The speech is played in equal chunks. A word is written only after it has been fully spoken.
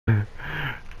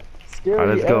Alright,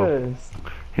 let's Scary go. ass.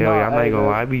 Hell yeah, Nah, I'm not hey, even gonna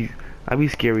lie. I be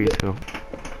scary as hell.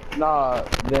 nah,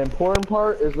 the important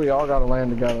part is we all gotta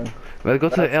land together. Let's go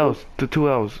to the That's the, L's, the two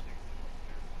L's.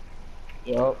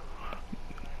 yup.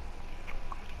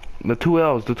 The two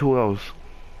L's, the two L's.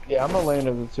 Yeah, I'm gonna land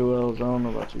at the two L's. I don't know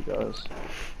about you guys.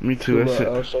 Me too, Two that's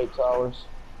little it. L-shaped towers.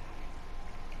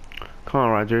 Come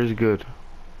on, Roger, it's good.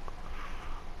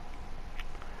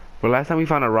 But last time we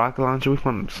found a rocket launcher, we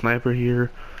found a sniper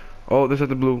here. Oh, this is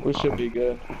the blue. We should be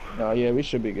good. Nah, yeah, we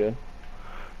should be good.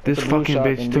 It's This a blue fucking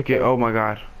bitch shotgun. Be took it. Oh careful. my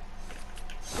god.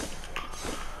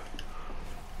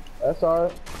 That's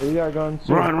alright. We got guns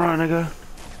too. Run, run, nigga.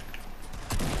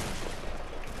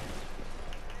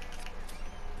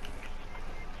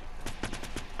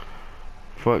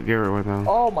 Fuck, Garrett went down.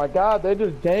 Oh my god, they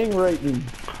just gang raped me.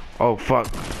 Oh, fuck.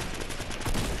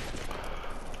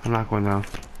 I'm not going down.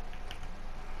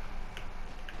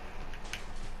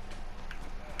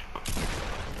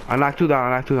 I knocked two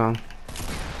down, I knocked two down.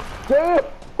 Damn!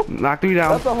 Knock three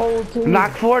down. That's a whole team.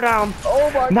 Knock four down.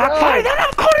 Oh my Knock god! five down.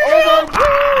 I'm crazy. Oh my god!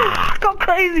 Ah, go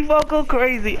crazy, fool. Go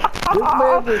crazy. This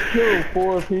man just killed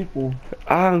 4 people.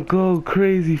 I'm go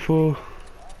crazy, fool.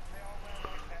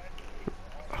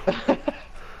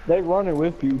 They running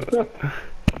with you.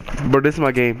 Bro, this is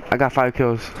my game. I got 5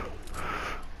 kills.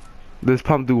 This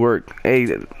pump do work. Hey,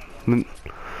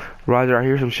 Roger, I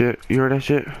hear some shit. You heard that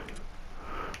shit?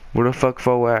 Where the fuck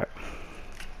foe at?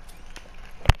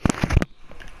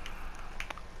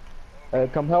 Hey,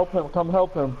 come help him. Come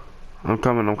help him. I'm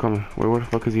coming, I'm coming. Where the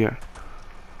fuck is he at?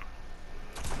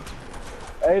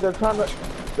 Hey, they're trying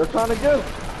to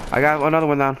give. I got another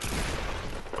one down.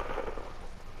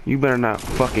 You better not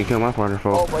fucking kill my partner,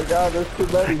 fool. Oh my god, there's too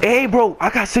many. Hey, bro, I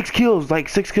got 6 kills. Like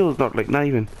 6 kills. No, like not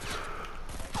even.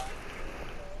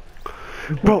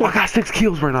 Bro, I got 6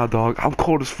 kills right now, dog. I'm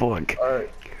cold as fuck. Alright.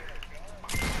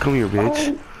 Come here,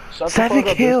 bitch. Shut the 7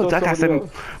 fuck up, kills. there's I got still 7.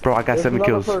 somebody else. Bro, I got There's 7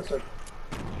 another kills. person.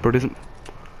 Bro, this.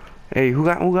 Hey, who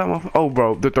got my? Oh,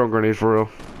 bro, they're throwing grenades for real.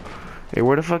 Hey,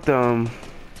 where the fuck the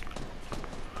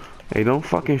Hey, don't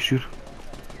fucking shoot.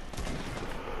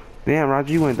 Damn,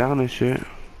 Roger, you went down and shit.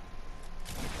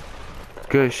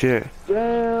 Good shit.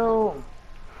 Damn.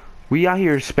 We out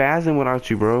here spazzing without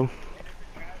you, bro.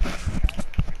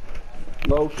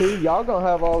 Low key, y'all gonna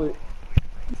have all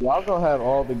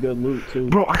the good loot too.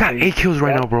 Bro, I got 8 kills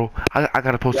right now, bro. I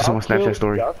gotta post this on my Snapchat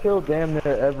story. Y'all killed damn near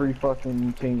every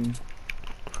fucking team.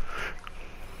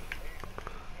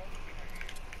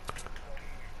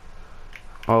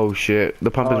 Oh shit, the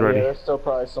pump is ready. Yeah, there's still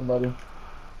probably somebody.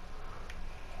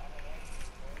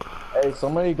 Hey,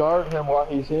 somebody guard him while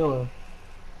he's healing.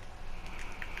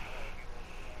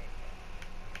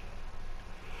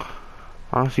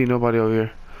 I don't see nobody over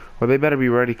here. Well, they better be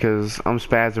ready because I'm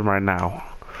spazzing right now.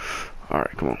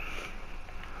 Alright, come on.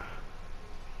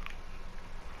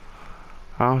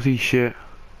 I don't see shit.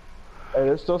 Hey,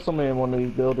 there's still somebody in one of these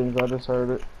buildings. I just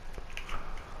heard it.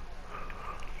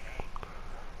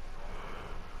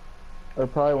 There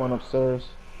probably one upstairs.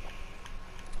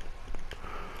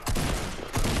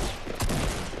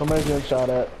 Somebody's getting shot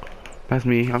at. That's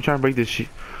me. I'm trying to break this shit.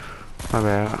 My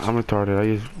bad. I'm retarded.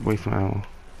 I just waste my ammo.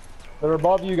 They're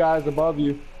above you guys, above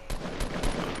you.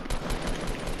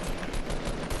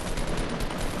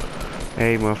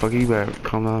 Hey, motherfucker, you better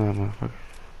calm down, motherfucker.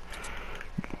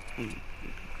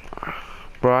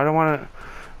 Bro, I don't wanna.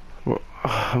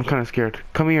 I'm kinda scared.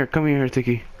 Come here,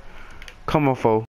 Tiki. Come on, foe.